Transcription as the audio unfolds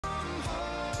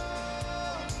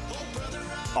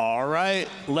All right,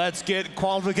 let's get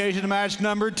qualification match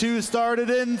number 2 started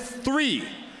in 3,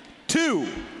 2,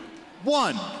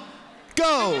 1,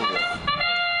 go!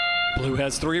 Blue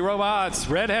has 3 robots,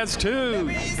 red has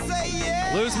 2.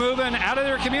 Blue's moving out of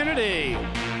their community.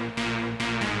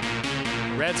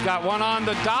 Red's got 1 on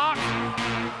the dock,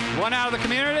 1 out of the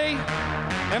community,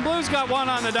 and Blue's got 1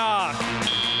 on the dock.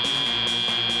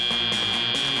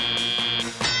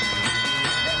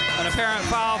 An apparent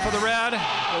foul for the red.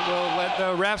 We'll let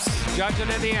the refs judge it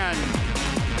at the end.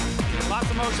 Lots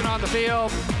of motion on the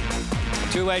field.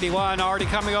 281 already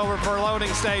coming over for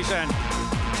loading station.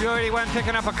 281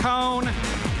 picking up a cone.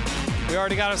 We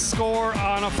already got a score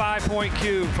on a 5-point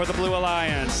cube for the Blue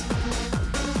Alliance.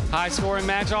 High scoring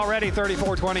match already,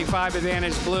 34-25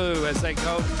 advantage Blue as they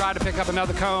go try to pick up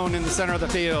another cone in the center of the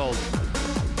field.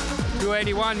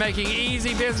 281 making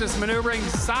easy business, maneuvering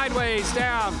sideways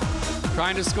down,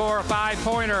 trying to score a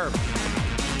 5-pointer.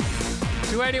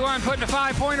 281 putting a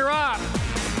 5-pointer up.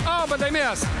 Oh, but they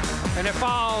miss, and it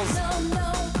falls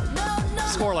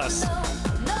scoreless.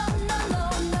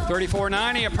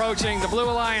 34-90 approaching the Blue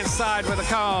Alliance side with a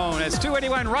cone as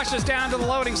 281 rushes down to the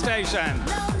loading station.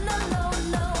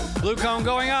 Blue cone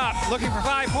going up, looking for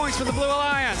 5 points for the Blue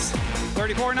Alliance.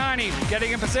 34-90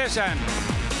 getting in position.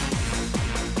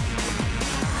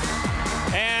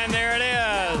 And there it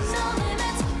is.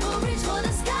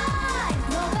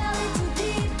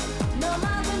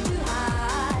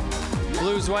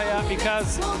 Blue's way up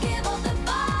because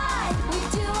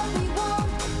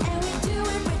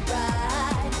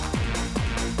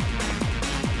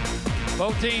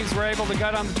both teams were able to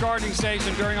get on the charging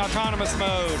station during autonomous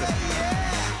mode.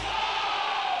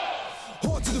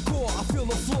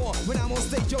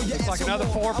 Looks like another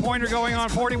 4-pointer going on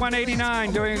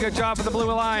 41-89, doing a good job for the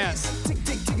Blue Alliance.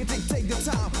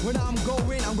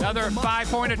 Another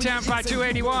 5-point attempt by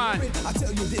 281.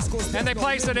 And they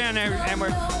place it in, and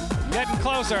we're getting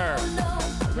closer.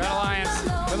 Red Alliance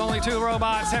with only 2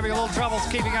 robots having a little trouble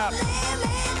keeping up.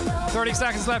 30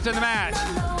 seconds left in the match.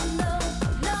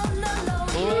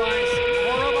 Blue Alliance,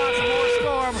 more robots and more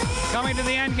score. Coming to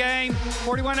the end game.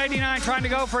 41-89 trying to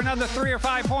go for another 3 or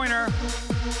 5-pointer.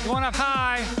 Going up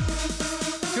high.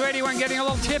 281 getting a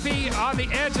little tippy on the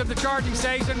edge of the charging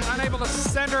station, unable to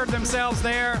center themselves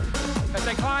there. As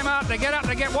they climb up, they get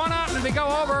 1 up, and they go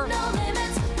over.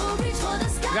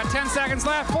 We got 10 seconds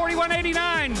left.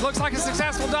 41-89. Looks like a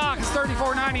successful dock. It's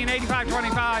 34-90 and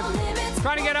 85-25.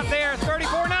 Trying to get up there.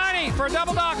 34-90 for a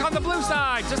double dock on the blue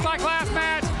side. Just like last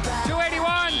match.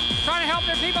 281 trying to help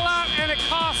their people out, and it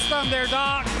costs them their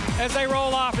dock as they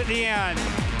roll off at the end.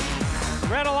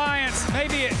 Red Alliance may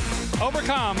be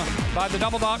overcome by the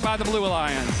double dock by the Blue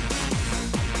Alliance.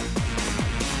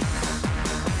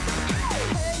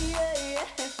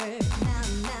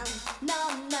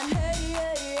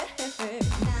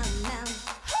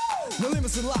 No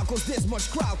limits in life cause there's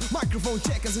much crowd. Microphone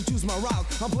check as I choose my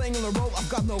route. I'm playing on the road, I've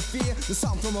got no fear. The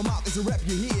sound from my mouth is a rap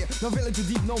you hear. No valley too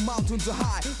deep, no mountain too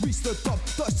high. Reach the top,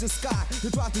 touch the sky. You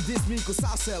try to diss me cause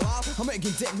I sell out. I'm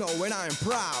making techno when I am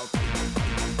proud.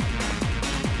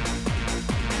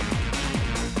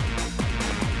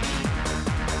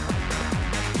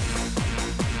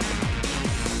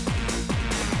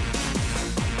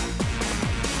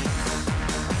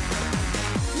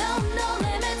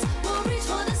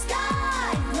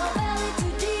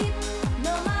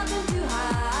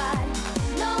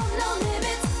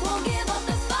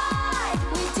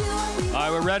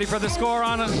 We're ready for the score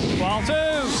on ball 2.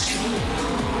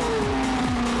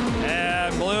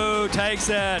 And Blue takes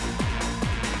it.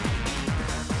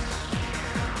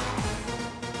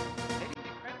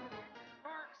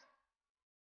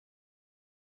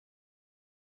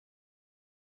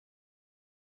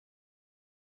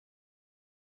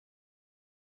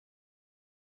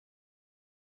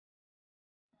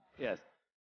 Yes.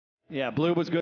 Yeah, Blue was good.